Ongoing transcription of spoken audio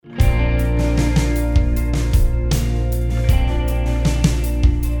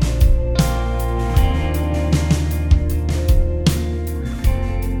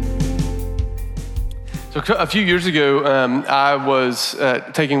So a few years ago, I was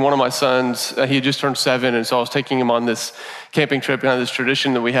taking one of my sons. He had just turned 7, and so I was taking him on this camping trip. Kind of this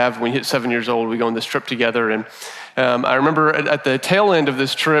tradition that we have when we hit 7 years old, we go on this trip together. And I remember at the tail end of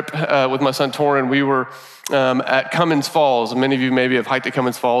this trip with my son Torin, we were at Cummins Falls. Many of you maybe have hiked at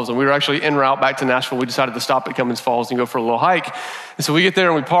Cummins Falls, and we were actually en route back to Nashville. We decided to stop at Cummins Falls and go for a little hike. And so we get there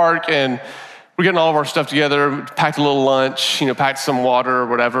and we park, and we're getting all of our stuff together, packed a little lunch, packed some water or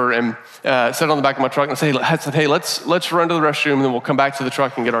whatever, and sat on the back of my truck and said, hey, let's run to the restroom, and then we'll come back to the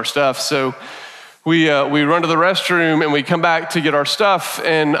truck and get our stuff. So we run to the restroom, and we come back to get our stuff,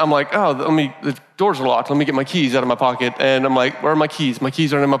 and I'm like, the doors are locked. Let me get my keys out of my pocket. And I'm like, where are my keys? My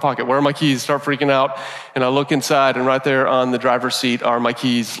keys aren't in my pocket. Where are my keys? Start freaking out. And I look inside, and right there on the driver's seat are my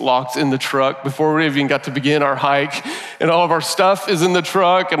keys locked in the truck before we even got to begin our hike. And all of our stuff is in the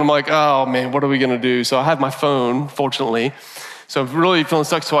truck. And I'm like, oh man, what are we going to do? So I have my phone, fortunately. So I'm really feeling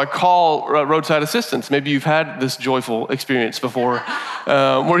stuck. So I call roadside assistance. Maybe you've had this joyful experience before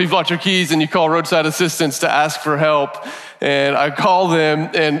where you've lost your keys and you call roadside assistance to ask for help. And I call them,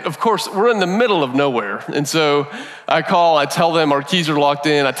 and of course, we're in the middle of nowhere. And so I tell them our keys are locked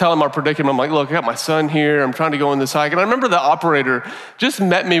in. I tell them our predicament. I'm like, look, I got my son here. I'm trying to go on this hike. And I remember the operator just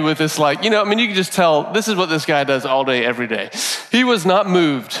met me with this you can just tell this is what this guy does all day, every day. He was not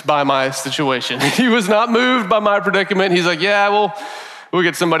moved by my situation. He was not moved by my predicament. He's like, yeah, we'll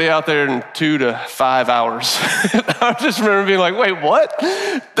get somebody out there in 2 to 5 hours. I just remember being like, wait, what?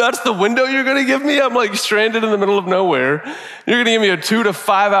 That's the window you're going to give me? I'm like stranded in the middle of nowhere. You're going to give me a 2 to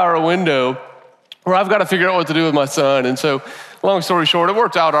 5 hour window where I've got to figure out what to do with my son. And so long story short, it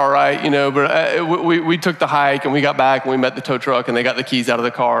worked out all right, but we took the hike and we got back and we met the tow truck and they got the keys out of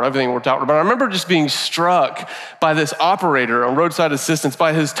the car and everything worked out. But I remember just being struck by this operator on roadside assistance,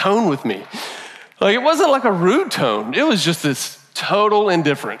 by his tone with me. Like, it wasn't like a rude tone. It was just this total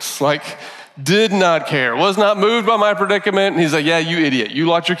indifference, did not care, was not moved by my predicament. And he's like, yeah, you idiot. You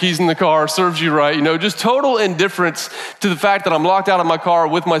locked your keys in the car, serves you right. Just total indifference to the fact that I'm locked out of my car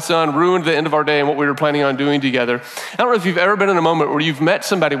with my son, ruined the end of our day and what we were planning on doing together. I don't know if you've ever been in a moment where you've met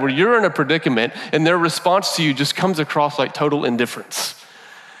somebody where you're in a predicament and their response to you just comes across like total indifference.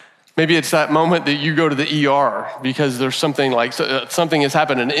 Maybe it's that moment that you go to the ER because there's something has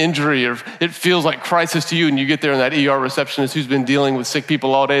happened, an injury, or it feels like crisis to you, and you get there and that ER receptionist who's been dealing with sick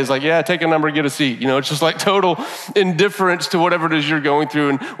people all day is like, yeah, take a number, get a seat. It's just like total indifference to whatever it is you're going through.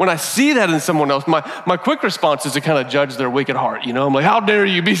 And when I see that in someone else, my quick response is to kind of judge their wicked heart. I'm like, how dare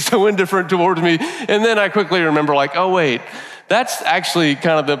you be so indifferent towards me? And then I quickly remember oh wait, that's actually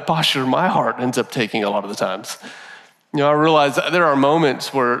kind of the posture my heart ends up taking a lot of the times. I realize that there are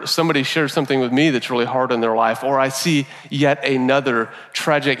moments where somebody shares something with me that's really hard in their life, or I see yet another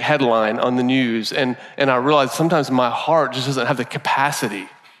tragic headline on the news, and I realize sometimes my heart just doesn't have the capacity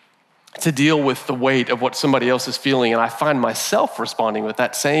to deal with the weight of what somebody else is feeling, and I find myself responding with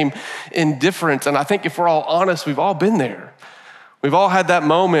that same indifference. And I think if we're all honest, we've all been there. We've all had that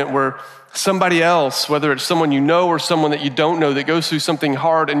moment where somebody else, whether it's someone you know or someone that you don't know, that goes through something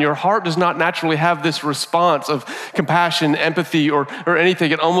hard, and your heart does not naturally have this response of compassion, empathy, or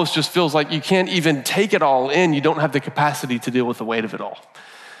anything. It almost just feels like you can't even take it all in. You don't have the capacity to deal with the weight of it all.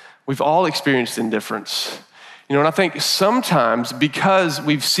 We've all experienced indifference. And I think sometimes because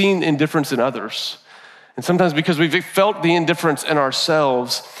we've seen indifference in others, and sometimes because we've felt the indifference in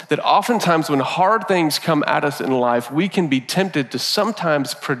ourselves, that oftentimes when hard things come at us in life, we can be tempted to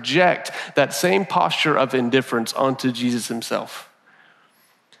sometimes project that same posture of indifference onto Jesus himself.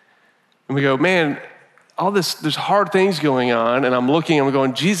 And we go, man, there's hard things going on, and I'm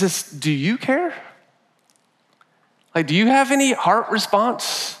going, Jesus, do you care? Do you have any heart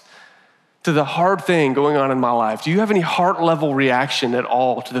response to the hard thing going on in my life? Do you have any heart level reaction at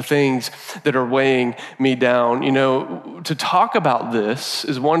all to the things that are weighing me down? To talk about this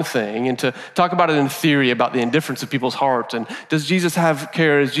is one thing, and to talk about it in theory about the indifference of people's hearts, and does Jesus have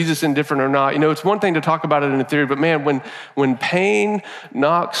care? Is Jesus indifferent or not? It's one thing to talk about it in theory, but man, when pain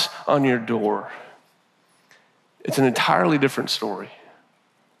knocks on your door, it's an entirely different story.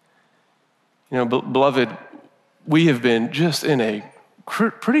 Beloved, we have been just in a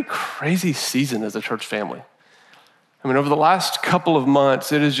pretty crazy season as a church family. Over the last couple of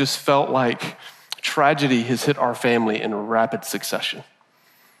months, it has just felt like tragedy has hit our family in rapid succession.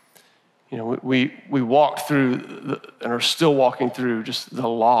 We walked through and are still walking through just the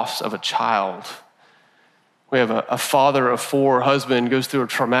loss of a child. We have a father of 4, husband goes through a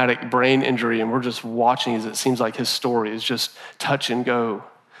traumatic brain injury, and we're just watching as it seems like his story is just touch and go.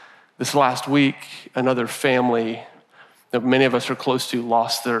 This last week, another family that many of us are close to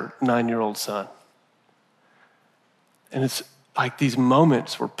lost their 9-year-old son. And it's like these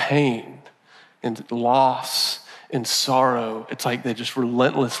moments where pain and loss and sorrow. It's like they just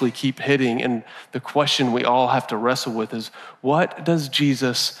relentlessly keep hitting. And the question we all have to wrestle with is, what does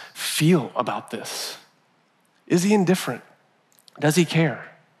Jesus feel about this? Is he indifferent? Does he care?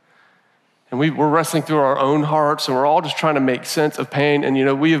 And we're wrestling through our own hearts, and we're all just trying to make sense of pain.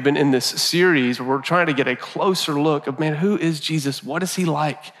 And we have been in this series where we're trying to get a closer look of, man, who is Jesus? What is he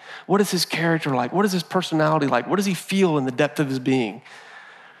like? What is his character like? What is his personality like? What does he feel in the depth of his being?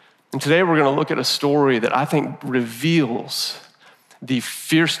 And today we're going to look at a story that I think reveals the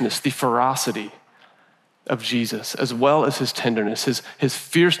fierceness, the ferocity of Jesus, as well as his tenderness, his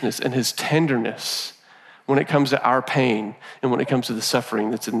fierceness and his tenderness when it comes to our pain and when it comes to the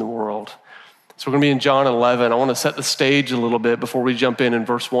suffering that's in the world. So we're going to be in John 11. I want to set the stage a little bit before we jump in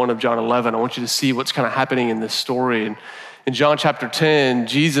verse 1 of John 11. I want you to see what's kind of happening in this story. And in John chapter 10,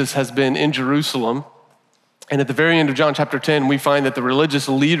 Jesus has been in Jerusalem. And at the very end of John chapter 10, we find that the religious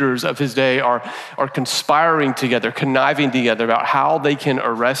leaders of his day are conspiring together, conniving together about how they can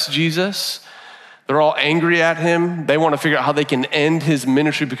arrest Jesus. They're all angry at him. They want to figure out how they can end his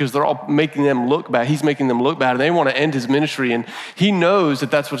ministry because they're all making them look bad. He's making them look bad, and they want to end his ministry. And he knows that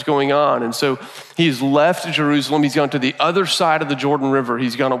that's what's going on. And so he's left Jerusalem. He's gone to the other side of the Jordan River.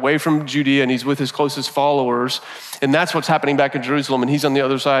 He's gone away from Judea, and he's with his closest followers. And that's what's happening back in Jerusalem. And he's on the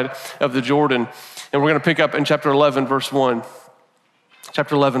other side of the Jordan. And we're going to pick up in chapter 11, verse 1.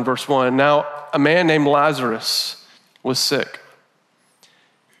 Chapter 11, verse 1. Now, a man named Lazarus was sick.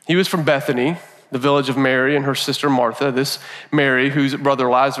 He was from Bethany, the village of Mary and her sister Martha. This Mary, whose brother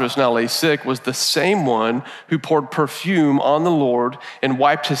Lazarus now lay sick, was the same one who poured perfume on the Lord and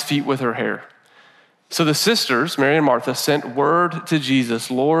wiped his feet with her hair. So the sisters, Mary and Martha, sent word to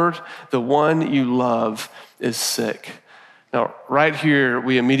Jesus, Lord, the one you love is sick. Now, right here,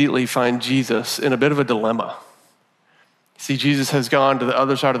 we immediately find Jesus in a bit of a dilemma. See, Jesus has gone to the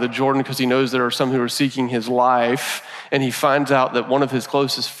other side of the Jordan because he knows there are some who are seeking his life, and he finds out that one of his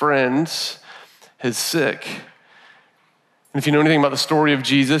closest friends is sick. And if you know anything about the story of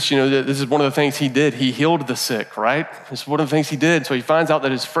Jesus, you know that this is one of the things he did. He healed the sick, right? This is one of the things he did. So he finds out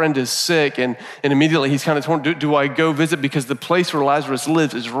that his friend is sick, and immediately he's kind of torn, do I go visit? Because the place where Lazarus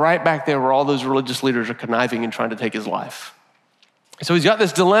lives is right back there where all those religious leaders are conniving and trying to take his life. So he's got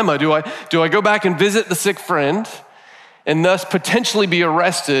this dilemma. Do I go back and visit the sick friend and thus potentially be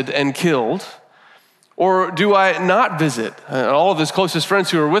arrested and killed? Or do I not visit? And all of his closest friends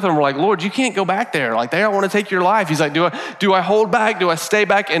who are with him were like, Lord, you can't go back there. Like, they don't want to take your life. He's like, do I hold back? Do I stay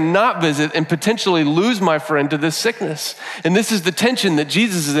back and not visit and potentially lose my friend to this sickness? And this is the tension that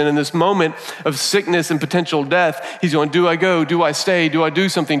Jesus is in this moment of sickness and potential death. He's going, do I go? Do I stay? Do I do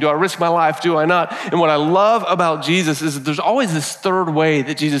something? Do I risk my life? Do I not? And what I love about Jesus is that there's always this third way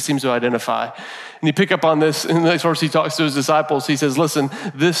that Jesus seems to identify. And you pick up on this in the next verse. He talks to his disciples. He says, listen,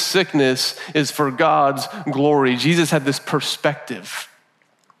 this sickness is for God's glory. Jesus had this perspective.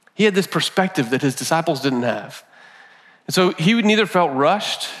 He had this perspective that his disciples didn't have. And so he neither felt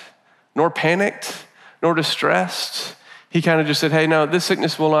rushed, nor panicked, nor distressed. He kind of just said, hey, no, this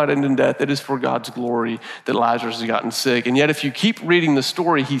sickness will not end in death. It is for God's glory that Lazarus has gotten sick. And yet if you keep reading the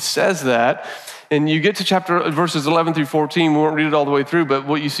story, he says that. And you get to verses 11 through 14. We won't read it all the way through, but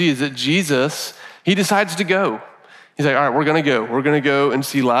what you see is that Jesus, he decides to go. He's like, all right, we're going to go. We're going to go and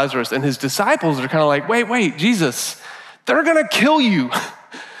see Lazarus. And his disciples are kind of like, wait, Jesus, they're going to kill you.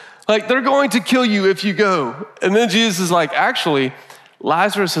 Like, they're going to kill you if you go. And then Jesus is like, actually,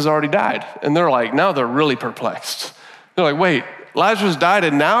 Lazarus has already died. And they're like, now they're really perplexed. They're like, wait, Lazarus died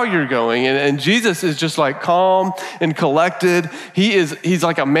and now you're going. And Jesus is just like calm and collected. He's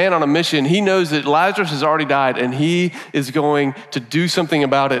like a man on a mission. He knows that Lazarus has already died and he is going to do something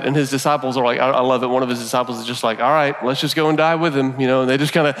about it. And his disciples are like, I love it. One of his disciples is just like, all right, let's just go and die with him. And they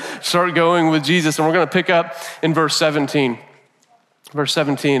just kind of start going with Jesus. And we're going to pick up in verse 17. Verse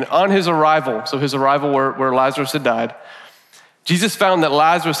 17, on his arrival, so his arrival where Lazarus had died, Jesus found that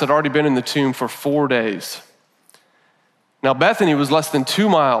Lazarus had already been in the tomb for 4 days. Now, Bethany was less than 2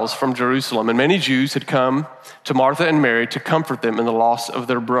 miles from Jerusalem, and many Jews had come to Martha and Mary to comfort them in the loss of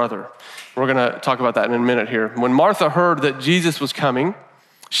their brother. We're going to talk about that in a minute here. When Martha heard that Jesus was coming,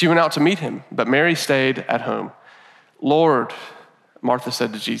 she went out to meet him, but Mary stayed at home. Lord, Martha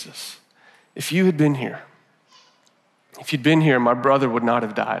said to Jesus, if you'd been here, my brother would not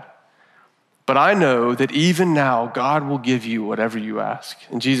have died. But I know that even now, God will give you whatever you ask.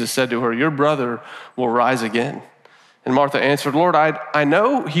 And Jesus said to her, your brother will rise again. And Martha answered, Lord, I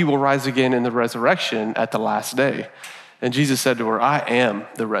know he will rise again in the resurrection at the last day. And Jesus said to her, I am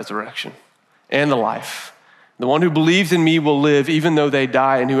the resurrection and the life. The one who believes in me will live even though they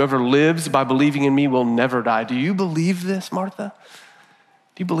die, and whoever lives by believing in me will never die. Do you believe this, Martha?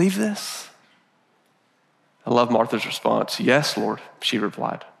 Do you believe this? I love Martha's response. Yes, Lord, she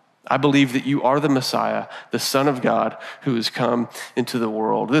replied. I believe that you are the Messiah, the Son of God, who has come into the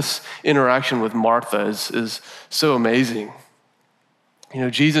world. This interaction with Martha is so amazing.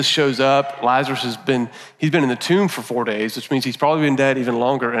 Jesus shows up. Lazarus he's been in the tomb for 4 days, which means he's probably been dead even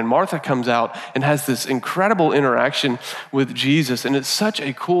longer. And Martha comes out and has this incredible interaction with Jesus. And it's such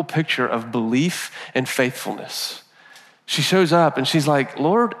a cool picture of belief and faithfulness. She shows up and she's like,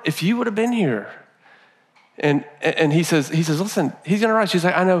 Lord, if you would have been here. And he says, listen, he's going to rise. She's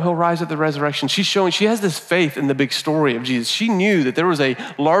like, I know he'll rise at the resurrection. She has this faith in the big story of Jesus. She knew that there was a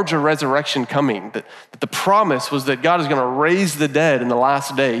larger resurrection coming, that the promise was that God is going to raise the dead in the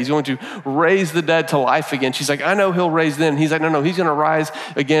last day. He's going to raise the dead to life again. She's like, I know he'll raise them. He's like, no, he's going to rise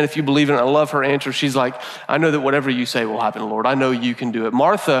again if you believe in it. I love her answer. She's like, I know that whatever you say will happen, Lord. I know you can do it.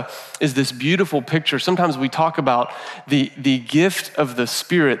 Martha is this beautiful picture. Sometimes we talk about the gift of the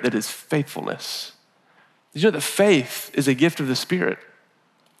Spirit that is faithfulness. Did you know that faith is a gift of the Spirit?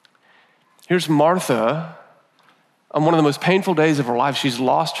 Here's Martha on one of the most painful days of her life. She's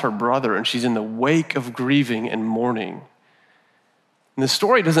lost her brother and she's in the wake of grieving and mourning. And the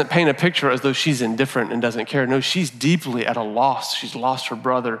story doesn't paint a picture as though she's indifferent and doesn't care. No, she's deeply at a loss. She's lost her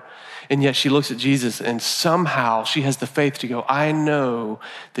brother. And yet she looks at Jesus and somehow she has the faith to go, I know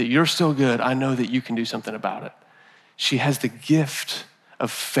that you're still good. I know that you can do something about it. She has the gift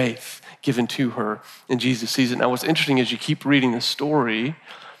of faith given to her, and Jesus sees it. Now, what's interesting is you keep reading the story,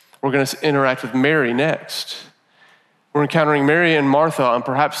 we're going to interact with Mary next. We're encountering Mary and Martha on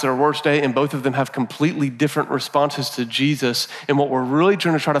perhaps their worst day, and both of them have completely different responses to Jesus. And what we're really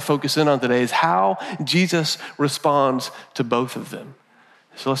trying to focus in on today is how Jesus responds to both of them.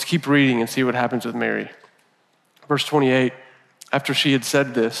 So let's keep reading and see what happens with Mary. Verse 28, after she had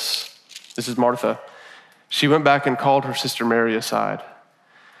said this is Martha, she went back and called her sister Mary aside.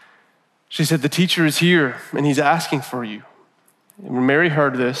 She said, the teacher is here and he's asking for you. And when Mary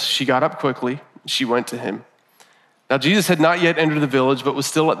heard this, she got up quickly. She went to him. Now Jesus had not yet entered the village, but was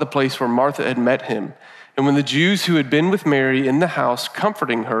still at the place where Martha had met him. And when the Jews who had been with Mary in the house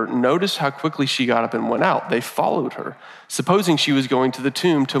comforting her noticed how quickly she got up and went out, they followed her, supposing she was going to the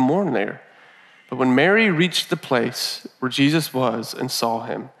tomb to mourn there. But when Mary reached the place where Jesus was and saw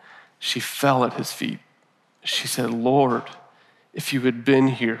him, she fell at his feet. She said, Lord, if you had been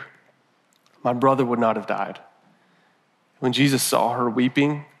here, my brother would not have died. When Jesus saw her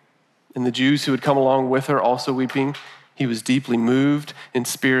weeping, and the Jews who had come along with her also weeping, he was deeply moved in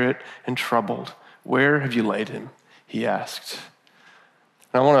spirit and troubled. Where have you laid him? He asked.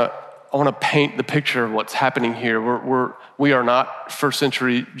 And I want to paint the picture of what's happening here. We are not first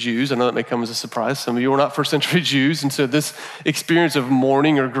century Jews. I know that may come as a surprise. Some of you are not first century Jews. And so this experience of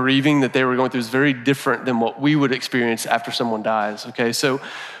mourning or grieving that they were going through is very different than what we would experience after someone dies. Okay, so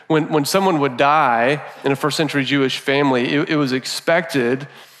when someone would die in a first century Jewish family, it was expected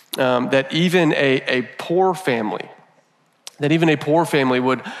that even a poor family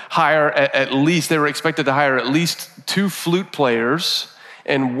would hire they were expected to hire at least 2 flute players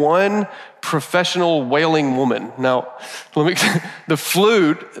and 1 professional wailing woman. Now, the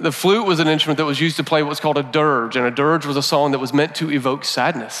flute was an instrument that was used to play what's called a dirge, and a dirge was a song that was meant to evoke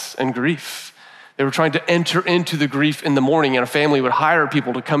sadness and grief. They were trying to enter into the grief in the morning, and a family would hire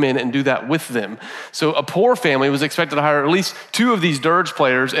people to come in and do that with them. So a poor family was expected to hire at least 2 of these dirge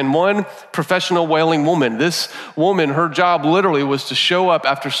players and 1 professional wailing woman. This woman, her job literally was to show up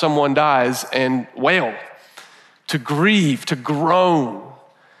after someone dies and wail, to grieve, to groan,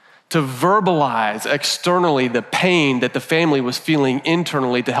 to verbalize externally the pain that the family was feeling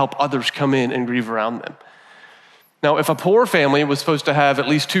internally to help others come in and grieve around them. Now, if a poor family was supposed to have at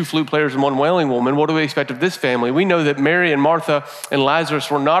least 2 flute players and 1 wailing woman, what do we expect of this family? We know that Mary and Martha and Lazarus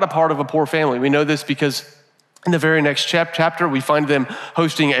were not a part of a poor family. We know this because in the very next chapter, we find them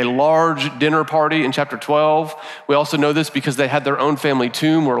hosting a large dinner party in chapter 12. We also know this because they had their own family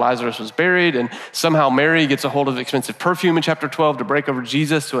tomb where Lazarus was buried, and somehow Mary gets a hold of expensive perfume in chapter 12 to break over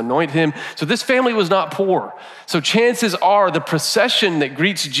Jesus, to anoint him. So this family was not poor. So chances are the procession that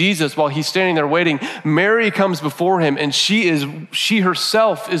greets Jesus while he's standing there waiting, Mary comes before him, and she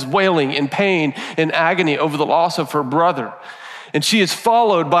herself is wailing in pain and agony over the loss of her brother. And she is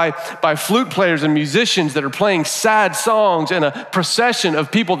followed by flute players and musicians that are playing sad songs and a procession of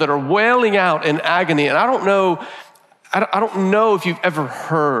people that are wailing out in agony. And I don't know if you've ever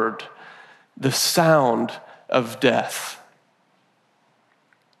heard the sound of death.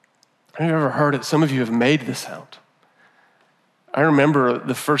 Have you ever heard it? Some of you have made the sound. I remember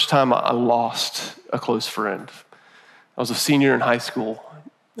the first time I lost a close friend. I was a senior in high school,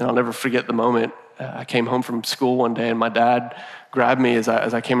 and I'll never forget the moment. I came home from school one day, and my dad grabbed me as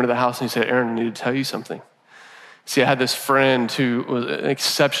I came into the house, and he said, Aaron, I need to tell you something. See, I had this friend who was an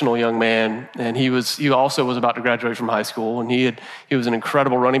exceptional young man, and he also was about to graduate from high school, and he was an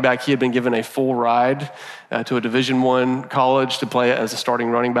incredible running back. He had been given a full ride to a Division I college to play as a starting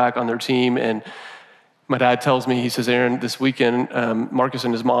running back on their team. And my dad tells me, he says, Aaron, this weekend, Marcus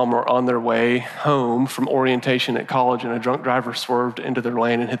and his mom were on their way home from orientation at college, and a drunk driver swerved into their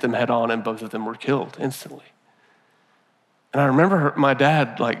lane and hit them head on, and both of them were killed instantly. And I remember my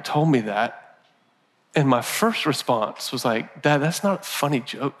dad told me that. And my first response was like, Dad, that's not a funny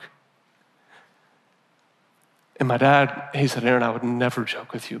joke. And my dad, he said, Aaron, I would never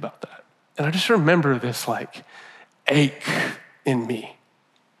joke with you about that. And I just remember this ache in me.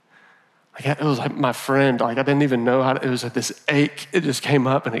 It was like my friend, I didn't even know it was this ache. It just came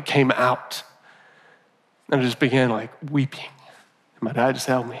up and it came out. And I just began weeping. And my dad just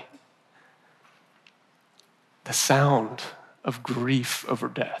held me. The sound of grief over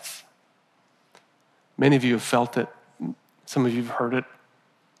death. Many of you have felt it. Some of you have heard it.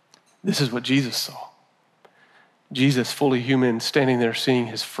 This is what Jesus saw. Jesus, fully human, standing there seeing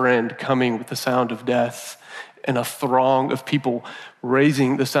his friend coming with the sound of death and a throng of people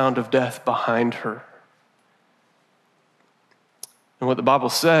raising the sound of death behind her. And what the Bible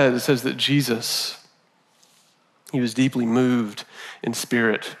says, it says that Jesus, he was deeply moved in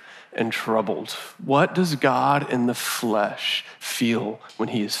spirit and troubled. What does God in the flesh feel when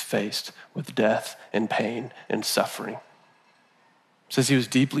he is faced with death and pain and suffering? It says he was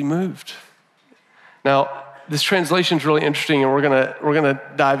deeply moved. Now, this translation is really interesting, and we're gonna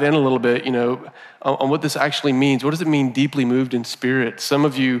dive in a little bit, on what this actually means. What does it mean, deeply moved in spirit? Some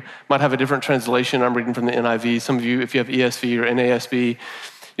of you might have a different translation. I'm reading from the NIV. Some of you, if you have ESV or NASB,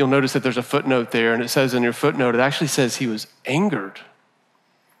 you'll notice that there's a footnote there, and it says in your footnote, it actually says he was angered.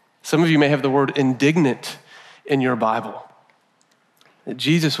 Some of you may have the word indignant in your Bible. That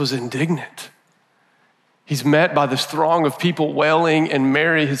Jesus was indignant. He's met by this throng of people wailing, and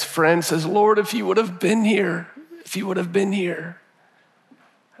Mary, his friend, says, Lord, if you would have been here, if you would have been here.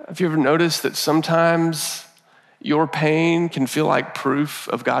 Have you ever noticed that sometimes your pain can feel like proof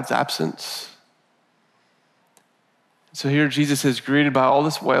of God's absence? So here Jesus is greeted by all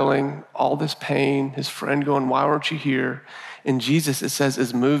this wailing, all this pain, his friend going, why weren't you here? And Jesus, it says,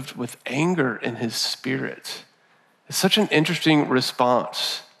 is moved with anger in his spirit. It's such an interesting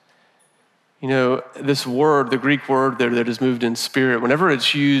response. This word, the Greek word there that is moved in spirit, whenever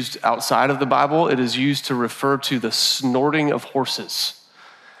it's used outside of the Bible, it is used to refer to the snorting of horses.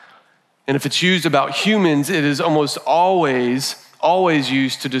 And if it's used about humans, it is almost always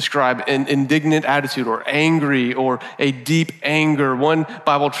used to describe an indignant attitude or angry or a deep anger. One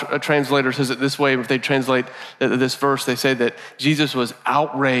Bible translator says it this way. If they translate this verse, they say that Jesus was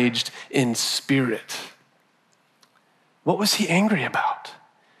outraged in spirit. What was he angry about?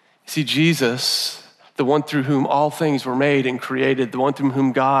 See, Jesus, the one through whom all things were made and created, the one through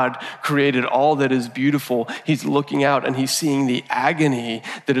whom God created all that is beautiful, he's looking out and he's seeing the agony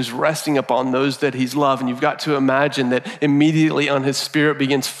that is resting upon those that he's loved. And you've got to imagine that immediately on his spirit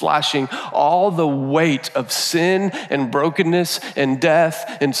begins flashing all the weight of sin and brokenness and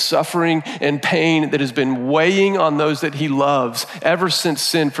death and suffering and pain that has been weighing on those that he loves ever since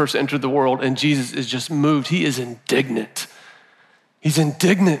sin first entered the world. And Jesus is just moved. He is indignant. He's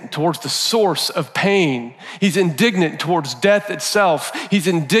indignant towards the source of pain. He's indignant towards death itself. He's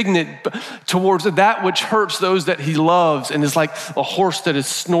indignant towards that which hurts those that he loves, and is like a horse that is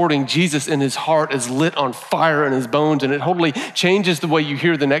snorting. Jesus in his heart is lit on fire in his bones, and it totally changes the way you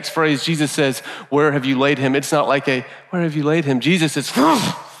hear the next phrase. Jesus says, where have you laid him? It's not like where have you laid him? Jesus is,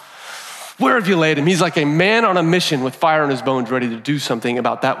 where have you laid him? He's like a man on a mission with fire in his bones, ready to do something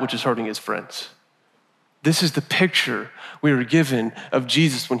about that which is hurting his friends. This is the picture we are given of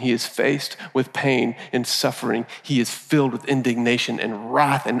Jesus when he is faced with pain and suffering. He is filled with indignation and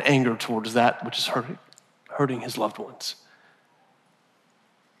wrath and anger towards that which is hurting his loved ones.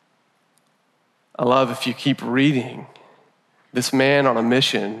 I love, if you keep reading, this man on a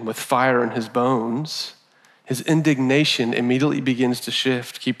mission with fire in his bones, his indignation immediately begins to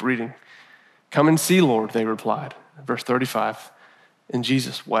shift. Keep reading. Come and see, Lord, they replied. Verse 35, and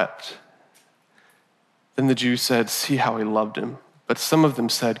Jesus wept. Then the Jews said, see how he loved him. But some of them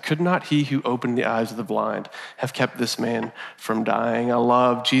said, could not he who opened the eyes of the blind have kept this man from dying? I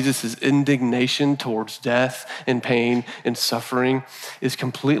love Jesus' indignation towards death and pain and suffering is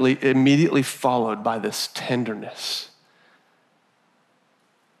immediately followed by this tenderness.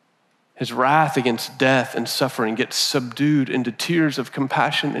 His wrath against death and suffering gets subdued into tears of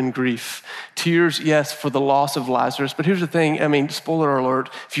compassion and grief. Tears, yes, for the loss of Lazarus. But here's the thing, spoiler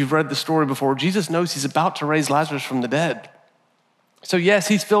alert, if you've read the story before, Jesus knows he's about to raise Lazarus from the dead. So yes,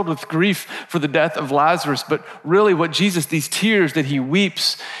 he's filled with grief for the death of Lazarus, but really what Jesus, these tears that he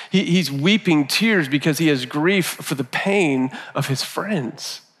weeps, he's weeping tears because he has grief for the pain of his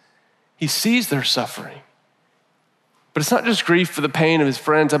friends. He sees their suffering. But it's not just grief for the pain of his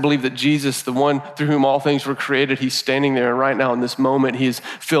friends. I believe that Jesus, the one through whom all things were created, he's standing there, and right now in this moment, he is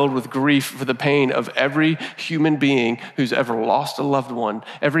filled with grief for the pain of every human being who's ever lost a loved one,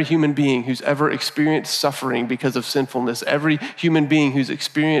 every human being who's ever experienced suffering because of sinfulness, every human being who's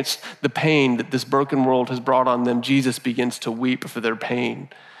experienced the pain that this broken world has brought on them. Jesus begins to weep for their pain.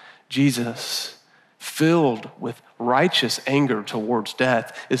 Jesus, filled with righteous anger towards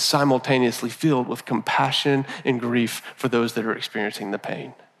death, is simultaneously filled with compassion and grief for those that are experiencing the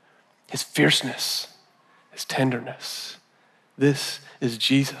pain. His fierceness, his tenderness. This is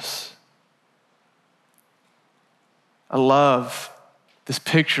Jesus. I love this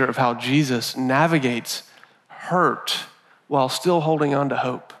picture of how Jesus navigates hurt while still holding on to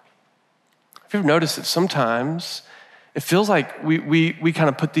hope. Have you ever noticed that sometimes it feels like we kind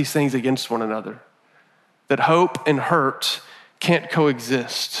of put these things against one another? That hope and hurt can't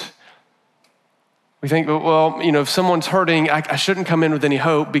coexist. We think, well, if someone's hurting, I shouldn't come in with any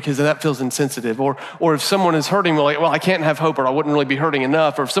hope because that feels insensitive. Or if someone is hurting, we're like, well, I can't have hope or I wouldn't really be hurting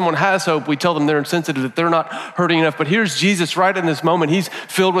enough. Or if someone has hope, we tell them they're insensitive, that they're not hurting enough. But here's Jesus right in this moment. He's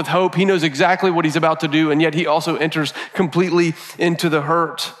filled with hope. He knows exactly what he's about to do, and yet he also enters completely into the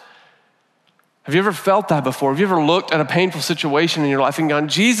hurt. Have you ever felt that before? Have you ever looked at a painful situation in your life and gone,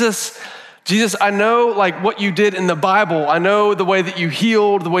 Jesus, I know like what you did in the Bible. I know the way that you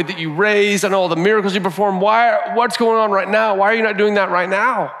healed, the way that you raised. I know all the miracles you performed. What's going on right now? Why are you not doing that right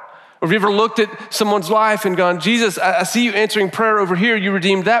now? Or have you ever looked at someone's life and gone, Jesus, I see you answering prayer over here. You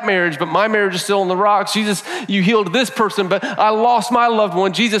redeemed that marriage, but my marriage is still on the rocks. Jesus, you healed this person, but I lost my loved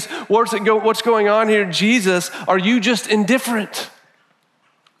one. Jesus, what's going on here? Jesus, are you just indifferent?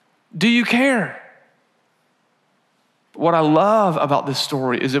 Do you care? What I love about this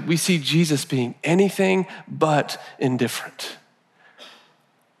story is that we see Jesus being anything but indifferent.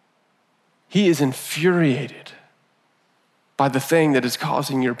 He is infuriated by the thing that is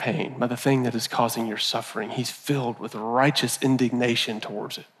causing your pain, by the thing that is causing your suffering. He's filled with righteous indignation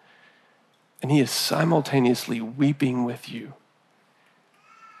towards it. And he is simultaneously weeping with you.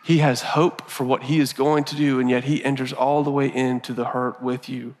 He has hope for what he is going to do, and yet he enters all the way into the hurt with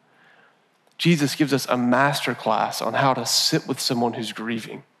you. Jesus gives us a master class on how to sit with someone who's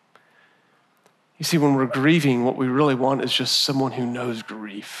grieving. You see, when we're grieving, what we really want is just someone who knows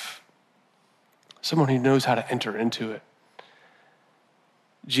grief, someone who knows how to enter into it.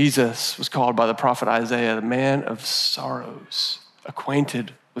 Jesus was called by the prophet Isaiah the man of sorrows,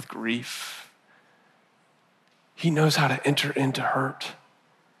 acquainted with grief. He knows how to enter into hurt.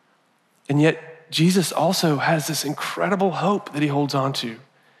 And yet, Jesus also has this incredible hope that he holds on to.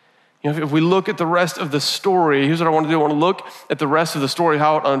 If we look at the rest of the story, here's what I want to do. I want to look at the rest of the story,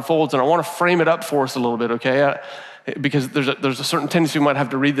 how it unfolds, and I want to frame it up for us a little bit, okay? Because there's a certain tendency we might have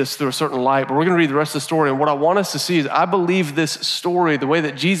to read this through a certain light, but we're going to read the rest of the story. And what I want us to see is I believe this story, the way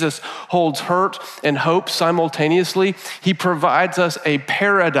that Jesus holds hurt and hope simultaneously, he provides us a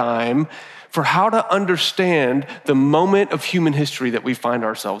paradigm for how to understand the moment of human history that we find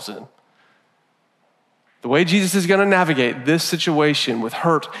ourselves in. The way Jesus is going to navigate this situation with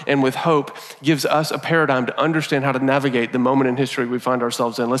hurt and with hope gives us a paradigm to understand how to navigate the moment in history we find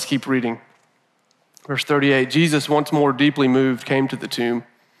ourselves in. Let's keep reading. Verse 38, Jesus, once more deeply moved, came to the tomb.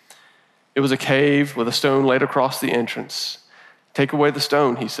 It was a cave with a stone laid across the entrance. Take away the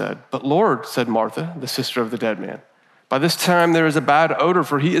stone, he said. But Lord, said Martha, the sister of the dead man, by this time there is a bad odor,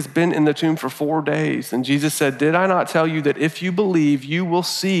 for he has been in the tomb for 4 days. And Jesus said, did I not tell you that if you believe, you will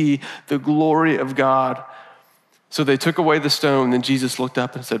see the glory of God? So they took away the stone. Then Jesus looked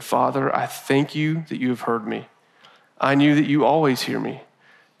up and said, Father, I thank you that you have heard me. I knew that you always hear me.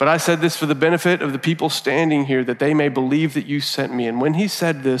 But I said this for the benefit of the people standing here, that they may believe that you sent me. And when he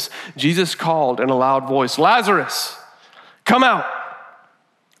said this, Jesus called in a loud voice, Lazarus, come out.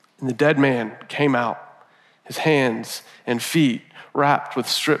 And the dead man came out, his hands and feet wrapped with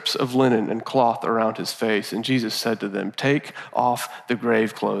strips of linen and cloth around his face. And Jesus said to them, take off the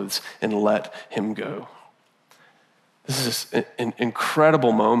grave clothes and let him go. This is an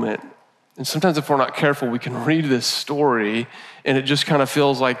incredible moment. And sometimes if we're not careful, we can read this story And it just kind of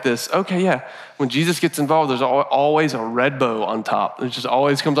feels like this, okay, yeah, when Jesus gets involved, there's always a red bow on top. It just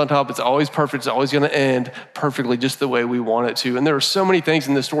always comes on top. It's always perfect. It's always going to end perfectly just the way we want it to. And there are so many things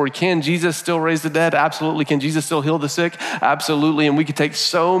in this story. Can Jesus still raise the dead? Absolutely. Can Jesus still heal the sick? Absolutely. And we could take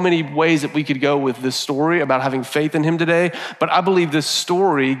so many ways that we could go with this story about having faith in him today. But I believe this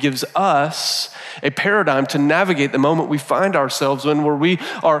story gives us a paradigm to navigate the moment we find ourselves in where we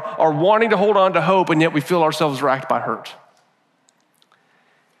are wanting to hold on to hope, and yet we feel ourselves racked by hurt.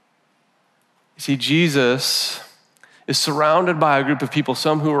 See, Jesus is surrounded by a group of people,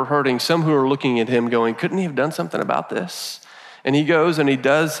 some who are hurting, some who are looking at him going, couldn't he have done something about this? And he goes and he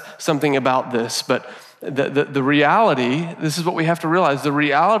does something about this. But the reality, this is what we have to realize, the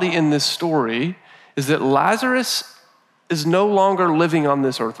reality in this story is that Lazarus is no longer living on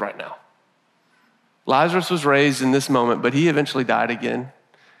this earth right now. Lazarus was raised in this moment, but he eventually died again.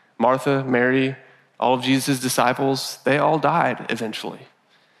 Martha, Mary, all of Jesus' disciples, they all died eventually.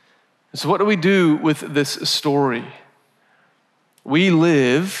 So what do we do with this story? We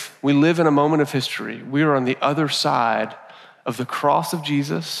live in a moment of history. We are on the other side of the cross of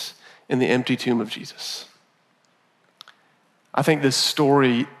Jesus and the empty tomb of Jesus. I think this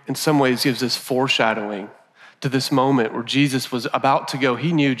story in some ways gives us foreshadowing to this moment where Jesus was about to go.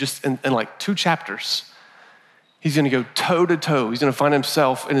 He knew just in like 2 chapters, he's going to go toe to toe. He's going to find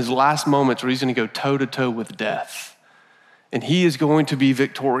himself in his last moments where he's going to go toe to toe with death. And he is going to be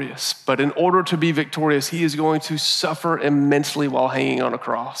victorious. But in order to be victorious, he is going to suffer immensely while hanging on a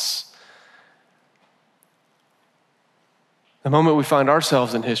cross. The moment we find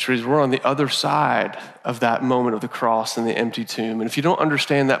ourselves in history is we're on the other side of that moment of the cross and the empty tomb. And if you don't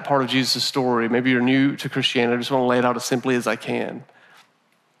understand that part of Jesus' story, maybe you're new to Christianity, I just want to lay it out as simply as I can.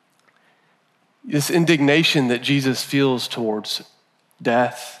 This indignation that Jesus feels towards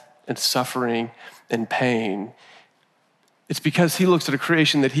death and suffering and pain, it's because he looks at a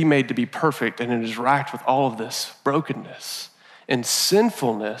creation that he made to be perfect, and it is racked with all of this brokenness. And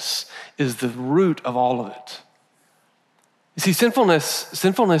sinfulness is the root of all of it. You see,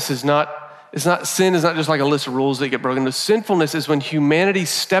 sinfulness is not sin is not just like a list of rules that get broken. The sinfulness is when humanity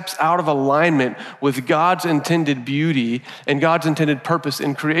steps out of alignment with God's intended beauty and God's intended purpose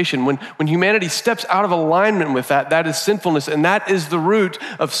in creation. When humanity steps out of alignment with that is sinfulness, and that is the root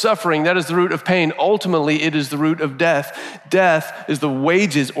of suffering. That is the root of pain. Ultimately, it is the root of death. Death is the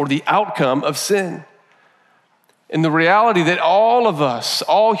wages or the outcome of sin. And the reality that all of us,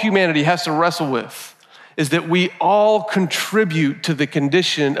 all humanity has to wrestle with is that we all contribute to the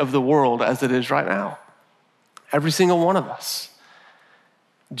condition of the world as it is right now. Every single one of us.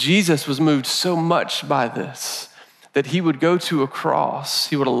 Jesus was moved so much by this that he would go to a cross,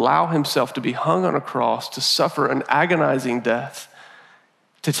 he would allow himself to be hung on a cross, to suffer an agonizing death,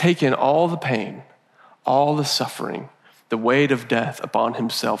 to take in all the pain, all the suffering, the weight of death upon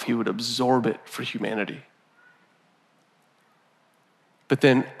himself. He would absorb it for humanity. But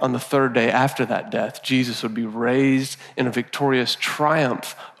then on the 3rd day after that death, Jesus would be raised in a victorious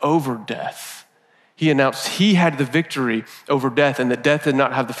triumph over death. He announced he had the victory over death and that death did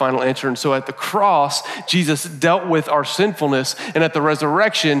not have the final answer. And so at the cross, Jesus dealt with our sinfulness. And at the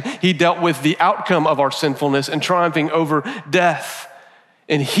resurrection, he dealt with the outcome of our sinfulness and triumphing over death.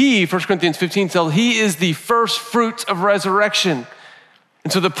 And he, 1 Corinthians 15 tells, he is the first fruits of resurrection.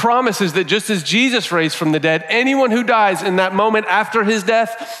 And so the promise is that just as Jesus raised from the dead, anyone who dies in that moment after his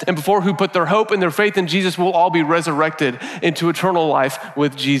death and before who put their hope and their faith in Jesus will all be resurrected into eternal life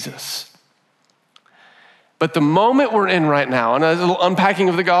with Jesus. But the moment we're in right now, and there's a little unpacking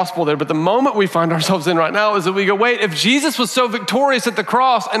of the gospel there, but the moment we find ourselves in right now is that we go, wait, if Jesus was so victorious at the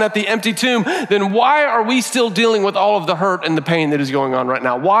cross and at the empty tomb, then why are we still dealing with all of the hurt and the pain that is going on right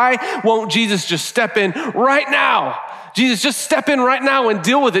now? Why won't Jesus just step in right now? Jesus, just step in right now and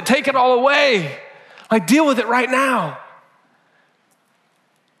deal with it. Take it all away. Like, deal with it right now.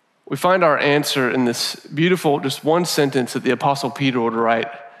 We find our answer in this beautiful, just one sentence that the Apostle Peter would write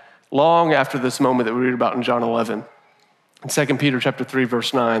long after this moment that we read about in John 11. In 2 Peter chapter 3,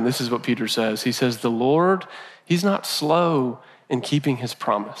 verse 9, this is what Peter says. He says, the Lord, he's not slow in keeping his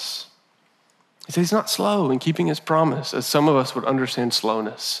promise. He says he's not slow in keeping his promise, as some of us would understand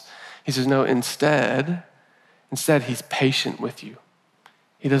slowness. He says, no, instead, he's patient with you.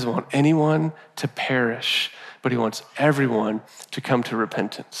 He doesn't want anyone to perish, but he wants everyone to come to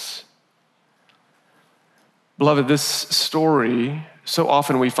repentance. Beloved, this story, so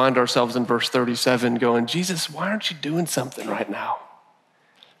often we find ourselves in verse 37 going, Jesus, why aren't you doing something right now?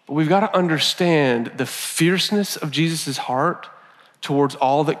 But we've got to understand the fierceness of Jesus' heart towards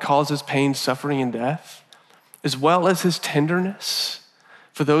all that causes pain, suffering, and death, as well as his tenderness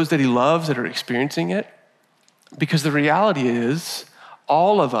for those that he loves that are experiencing it. Because the reality is,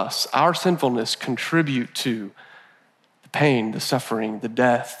 all of us, our sinfulness contribute to the pain, the suffering, the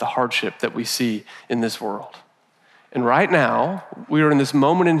death, the hardship that we see in this world. And right now, we are in this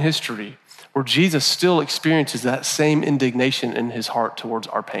moment in history where Jesus still experiences that same indignation in his heart towards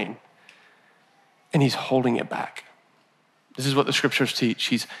our pain. And he's holding it back. This is what the scriptures teach.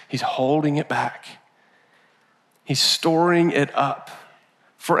 He's holding it back. He's storing it up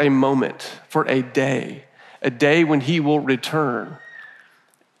for a moment, for a day when he will return.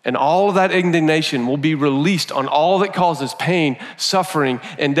 And all of that indignation will be released on all that causes pain, suffering,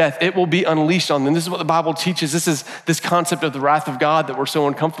 and death. It will be unleashed on them. This is what the Bible teaches. This is this concept of the wrath of God that we're so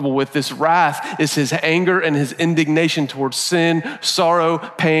uncomfortable with. This wrath is his anger and his indignation towards sin, sorrow,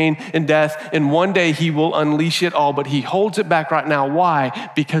 pain, and death. And one day he will unleash it all, but he holds it back right now. Why?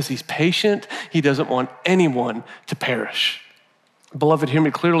 Because he's patient. He doesn't want anyone to perish. Beloved, hear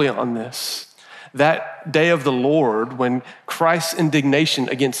me clearly on this. That day of the Lord, when Christ's indignation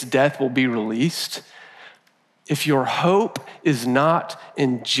against death will be released, if your hope is not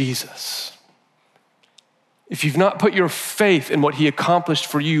in Jesus, if you've not put your faith in what he accomplished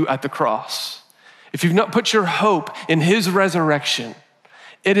for you at the cross, if you've not put your hope in his resurrection,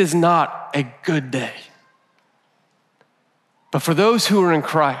 it is not a good day. But for those who are in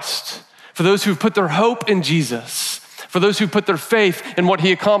Christ, for those who've put their hope in Jesus, for those who put their faith in what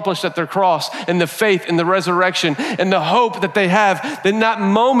he accomplished at their cross and the faith in the resurrection and the hope that they have, then that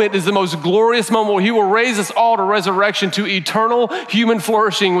moment is the most glorious moment where he will raise us all to resurrection, to eternal human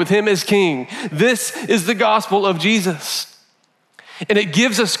flourishing with him as king. This is the gospel of Jesus. And it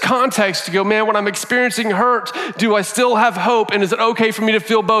gives us context to go, man, when I'm experiencing hurt, do I still have hope? And is it okay for me to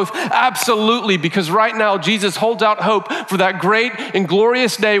feel both? Absolutely, because right now Jesus holds out hope for that great and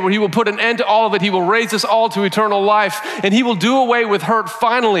glorious day where he will put an end to all of it. He will raise us all to eternal life, and he will do away with hurt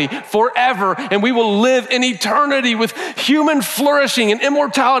finally, forever, and we will live in eternity with human flourishing and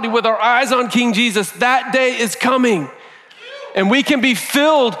immortality with our eyes on King Jesus. That day is coming, and we can be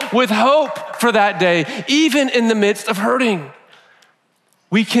filled with hope for that day, even in the midst of hurting.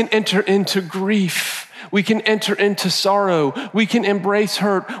 We can enter into grief. We can enter into sorrow. We can embrace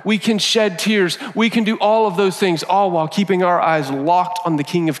hurt. We can shed tears. We can do all of those things, all while keeping our eyes locked on the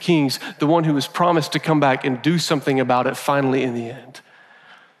King of Kings, the one who has promised to come back and do something about it finally in the end.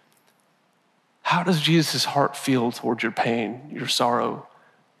 How does Jesus' heart feel towards your pain, your sorrow?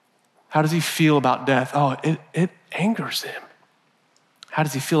 How does he feel about death? Oh, it angers him. How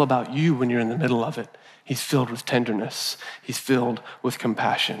does he feel about you when you're in the middle of it? He's filled with tenderness. He's filled with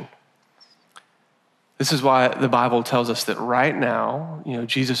compassion. This is why the Bible tells us that right now,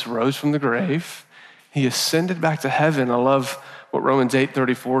 Jesus rose from the grave. He ascended back to heaven. I love what Romans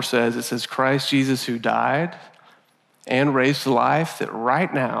 8:34 says. It says, Christ Jesus who died and raised to life, that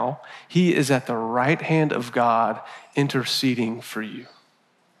right now he is at the right hand of God interceding for you.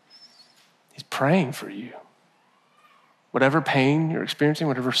 He's praying for you. Whatever pain you're experiencing,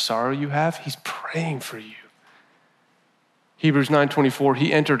 whatever sorrow you have, he's praying for you. Hebrews 9:24,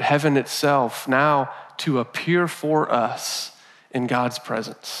 he entered heaven itself now to appear for us in God's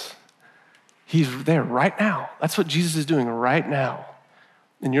presence. He's there right now. That's what Jesus is doing right now.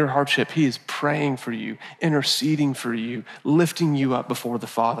 In your hardship, he is praying for you, interceding for you, lifting you up before the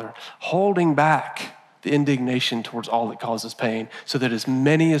Father, holding back the indignation towards all that causes pain so that as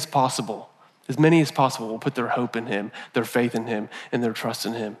many as possible will put their hope in him, their faith in him, and their trust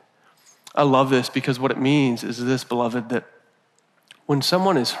in him. I love this because what it means is this, beloved, that when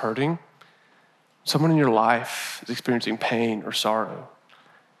someone is hurting, someone in your life is experiencing pain or sorrow,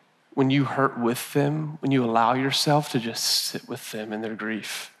 when you hurt with them, when you allow yourself to just sit with them in their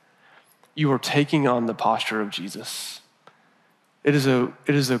grief, you are taking on the posture of Jesus. It is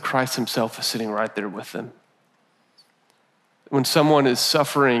though Christ himself is sitting right there with them. When someone is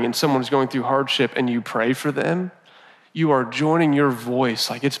suffering and someone is going through hardship and you pray for them, you are joining your voice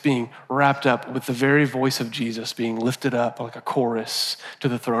like it's being wrapped up with the very voice of Jesus being lifted up like a chorus to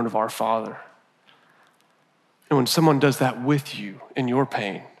the throne of our Father. And when someone does that with you in your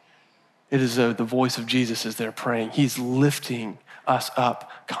pain, it is the voice of Jesus is there praying. He's lifting us up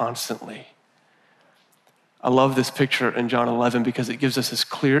constantly. I love this picture in John 11 because it gives us this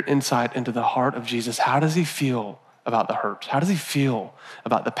clear insight into the heart of Jesus. How does he feel about the hurt? How does he feel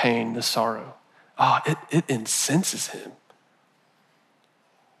about the pain, the sorrow? It incenses him.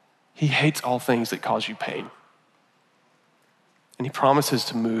 He hates all things that cause you pain. And he promises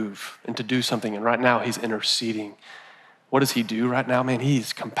to move and to do something. And right now he's interceding. What does he do right now? Man,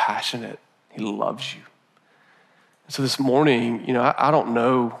 he's compassionate. He loves you. So this morning, I don't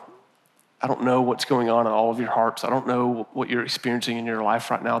know what's going on in all of your hearts. I don't know what you're experiencing in your life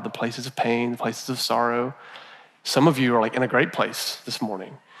right now, the places of pain, the places of sorrow. Some of you are like in a great place this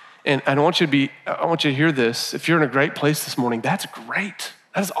morning. And I want you to hear this. If you're in a great place this morning, that's great.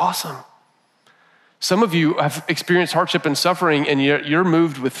 That is awesome. Some of you have experienced hardship and suffering, and you're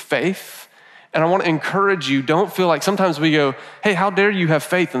moved with faith. And I want to encourage you, don't feel like sometimes we go, hey, how dare you have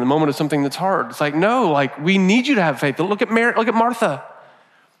faith in the moment of something that's hard? It's like, no, like we need you to have faith. Look at Martha.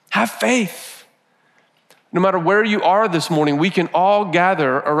 Have faith. No matter where you are this morning, we can all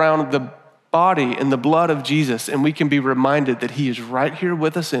gather around the body and the blood of Jesus, and we can be reminded that he is right here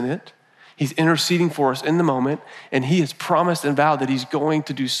with us in it. He's interceding for us in the moment, and he has promised and vowed that he's going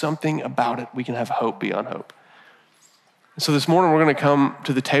to do something about it. We can have hope beyond hope. And so this morning, we're going to come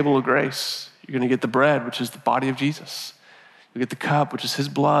to the table of grace. You're going to get the bread, which is the body of Jesus. You get the cup, which is his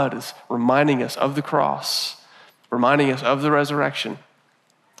blood, is reminding us of the cross, reminding us of the resurrection.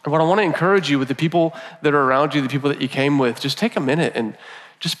 And what I want to encourage you with the people that are around you, the people that you came with, just take a minute and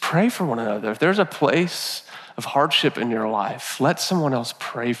just pray for one another. If there's a place of hardship in your life, let someone else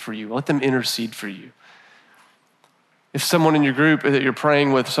pray for you. Let them intercede for you. If someone in your group that you're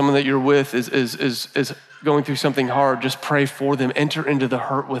praying with, someone that you're with is going through something hard, just pray for them. Enter into the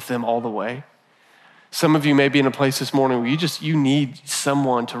hurt with them all the way. Some of you may be in a place this morning where you need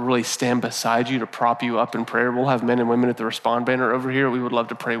someone to really stand beside you, to prop you up in prayer. We'll have men and women at the Respond banner over here. We would love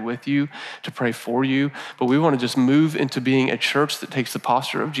to pray with you, to pray for you. But we want to just move into being a church that takes the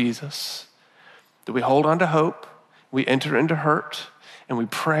posture of Jesus, that we hold on to hope, we enter into hurt, and we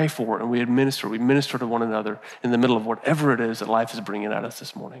pray for it, and we minister to one another in the middle of whatever it is that life is bringing at us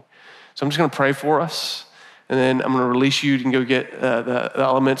this morning. So I'm just going to pray for us. And then I'm going to release you. You can go get the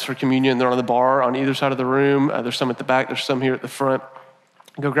elements for communion. They're on the bar on either side of the room. There's some at the back. There's some here at the front.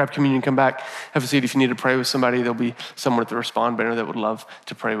 Go grab communion, come back, have a seat. If you need to pray with somebody, there'll be someone at the Respond banner that would love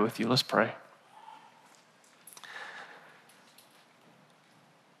to pray with you. Let's pray.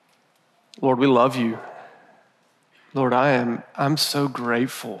 Lord, we love you. Lord, I'm so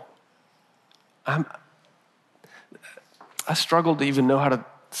grateful. I struggled to even know how to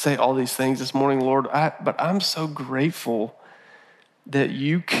say all these things this morning, Lord, but I'm so grateful that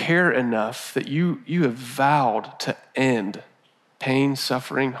you care enough, that you have vowed to end pain,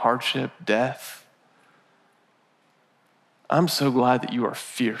 suffering, hardship, death. I'm so glad that you are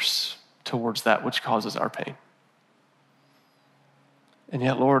fierce towards that which causes our pain. And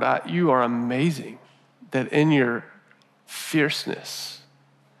yet, Lord, you are amazing that in your fierceness,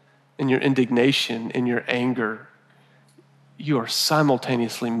 in your indignation, in your anger, you are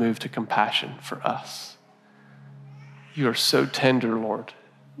simultaneously moved to compassion for us. You are so tender, Lord.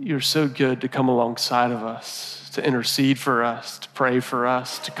 You're so good to come alongside of us, to intercede for us, to pray for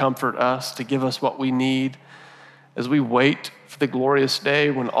us, to comfort us, to give us what we need as we wait for the glorious day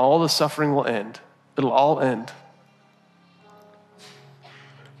when all the suffering will end. It'll all end.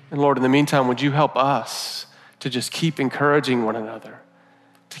 And Lord, in the meantime, would you help us to just keep encouraging one another,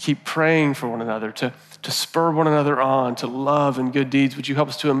 to keep praying for one another, to spur one another on to love and good deeds. Would you help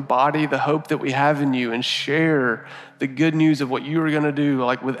us to embody the hope that we have in you and share the good news of what you are going to do,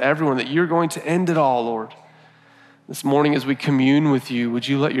 like with everyone, that you're going to end it all, Lord. This morning as we commune with you, would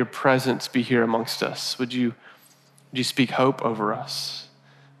you let your presence be here amongst us? Would you speak hope over us?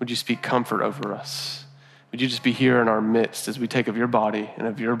 Would you speak comfort over us? Would you just be here in our midst as we take of your body and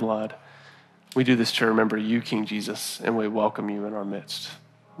of your blood? We do this to remember you, King Jesus, and we welcome you in our midst.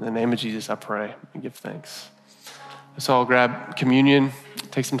 In the name of Jesus, I pray and give thanks. Let's all grab communion,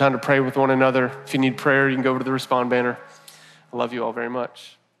 take some time to pray with one another. If you need prayer, you can go over to the Respond banner. I love you all very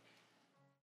much.